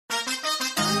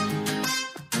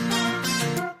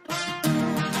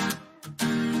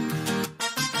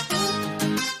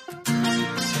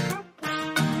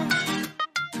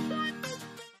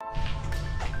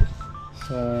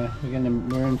So we're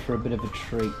in for a bit of a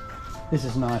treat. This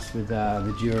is nice with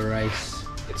the Dura Race.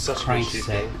 It's such crank a good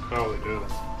set. shifting. Holy do.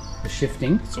 The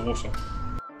shifting. It's awesome.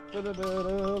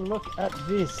 Look at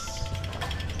this.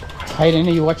 Hayden,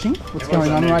 are you watching? What's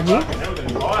going on right here?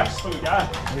 Nice. Here we go.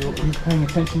 Are you paying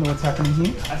attention to what's happening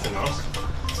here? That's a nice.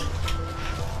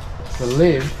 The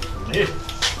Liv.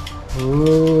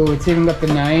 Ooh, it's even got the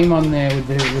name on there with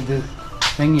the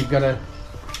thing. You've got to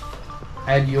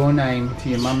add your name to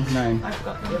your mum's name. I've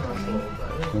got them on me.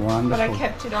 Wonderful. But I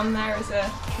kept it on there as a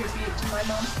tribute to my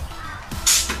mum.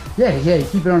 Yeah, you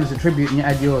keep it on as a tribute and you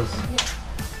add yours. Yeah.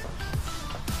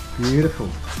 Beautiful,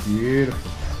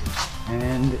 beautiful.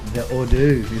 And the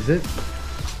Ordu, is it?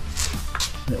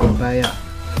 The Orbea.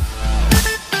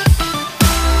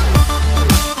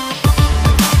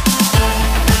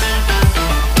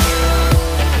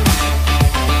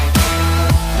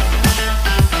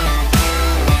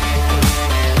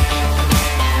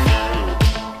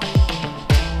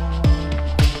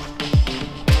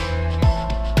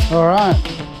 All right.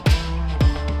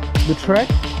 The Trek,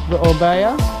 the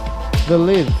Orbea, the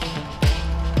Liv.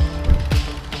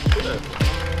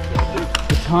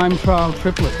 The time trial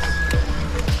triplets.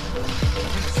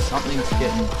 Something's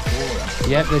getting forward.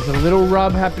 Yep, there's a little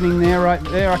rub happening there, right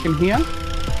there, I can hear.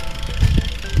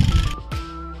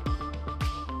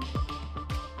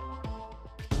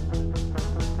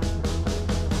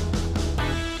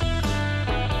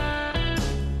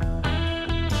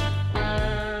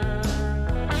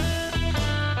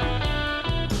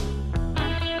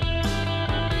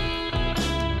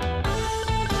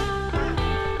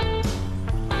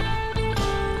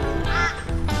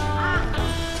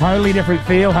 Totally different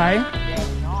feel, hey?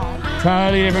 Yeah,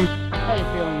 totally different. How are you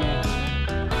feeling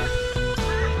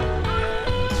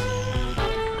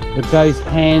there? But those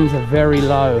hands are very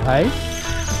low, hey?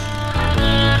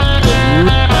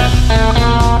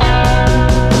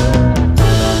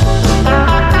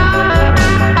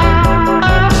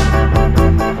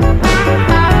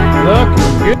 Look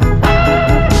good.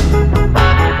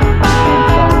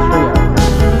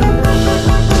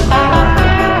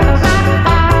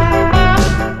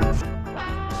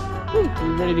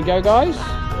 Ready to go, guys?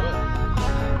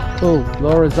 Cool.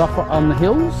 Laura's off on the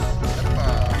hills.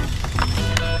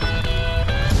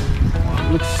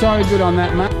 Looks so good on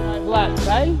that, mate. 5 laps,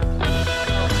 eh?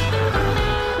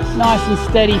 Nice and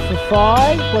steady for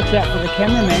 5. Watch out for the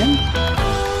cameraman.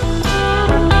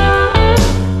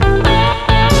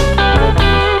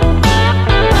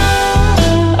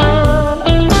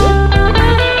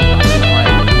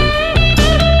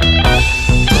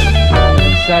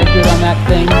 So good on that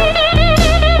thing.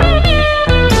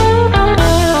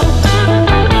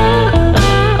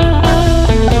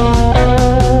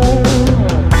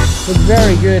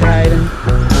 Very good, Hayden.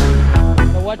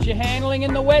 So watch your handling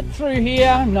in the wet through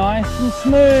here. Nice and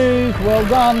smooth. Well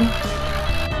done.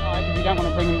 Right, you don't want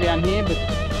to bring them down here, but...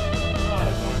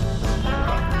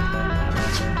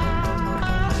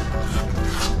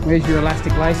 Where's your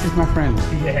elastic laces, my friend?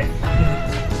 Yeah.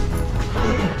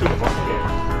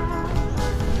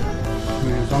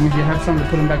 As long as you have something to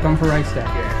put them back on for race day.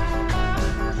 Yeah.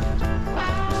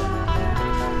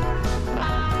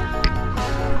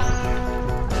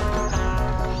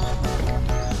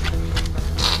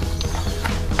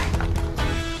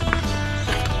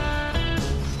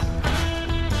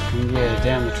 Yeah,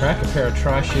 down the track, a pair of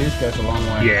tri-shoes goes a long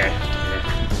way. Yeah.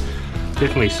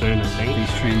 Definitely soon, I think.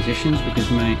 These transitions, because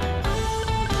mate,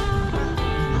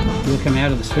 you'll come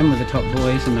out of the swim with the top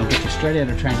boys and they'll get you straight out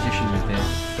of transition right there.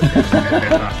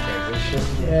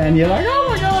 Yeah, and you're like, oh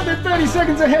my god, they're 30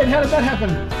 seconds ahead, how did that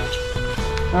happen?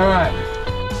 Alright.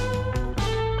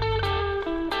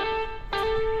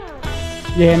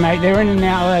 Yeah mate, they're in and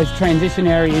out of those transition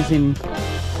areas in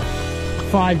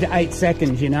 5 to 8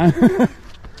 seconds, you know.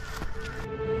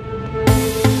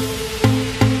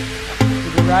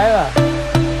 Rayla.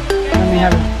 Let me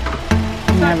have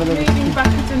a little. Moving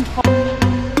backwards and forwards.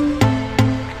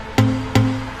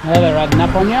 Oh, they're riding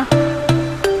up on you.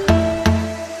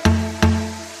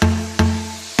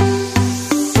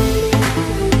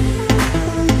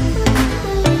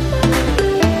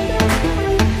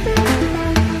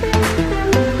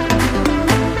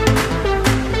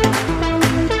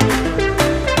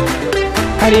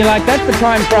 How do you like that for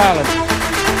time trialers?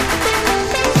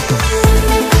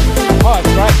 Oh,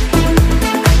 it's great.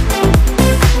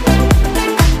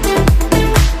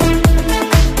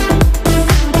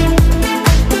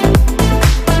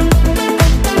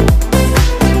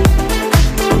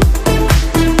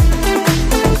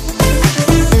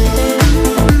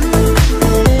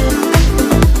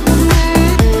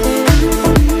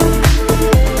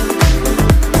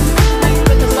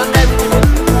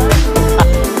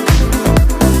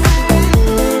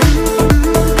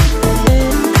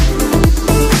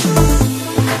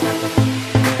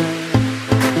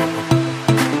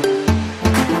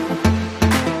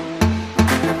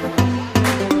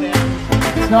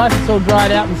 all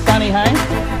dried out and sunny, hey?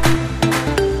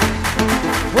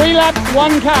 3 laps,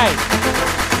 1K.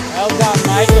 Well done,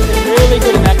 mate. Looking really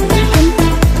good in that position.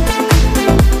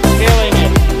 Killing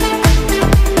it.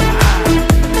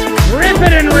 Rip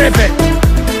it and rip it.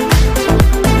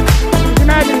 You can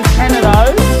imagine 10 of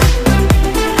those.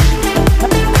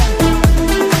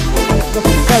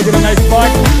 Looking so good on those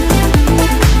bikes.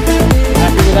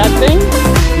 Happy with that thing?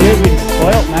 You've been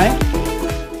spoilt, mate.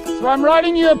 So I'm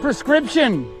writing you a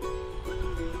prescription.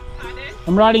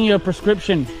 I'm writing you a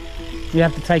prescription you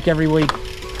have to take every week.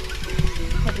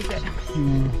 What is it?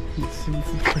 It's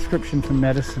a prescription for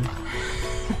medicine.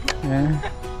 Yeah,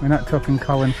 we're not talking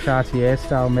Colin Chartier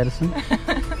style medicine.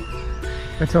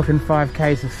 We're talking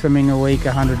 5Ks of swimming a week,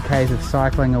 100Ks of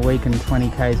cycling a week, and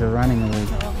 20Ks of running a week.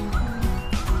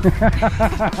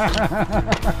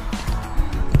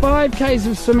 5Ks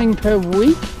of swimming per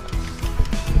week,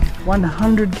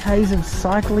 100Ks of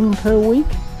cycling per week,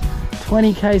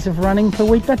 20Ks of running per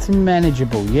week. That's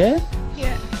manageable, yeah?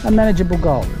 Yeah. A manageable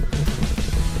goal.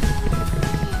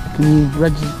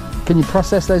 Can you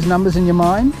process those numbers in your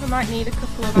mind? I might need a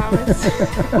couple of hours.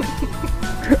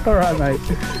 All right, mate.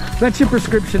 That's your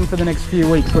prescription for the next few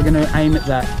weeks. We're going to aim at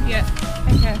that. Yeah.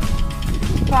 Okay.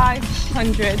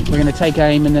 500. We're going to take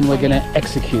aim and then we're going to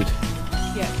execute.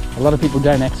 Yeah. A lot of people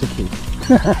don't execute.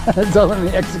 It's all in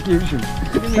the execution.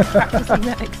 We're practicing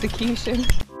that execution.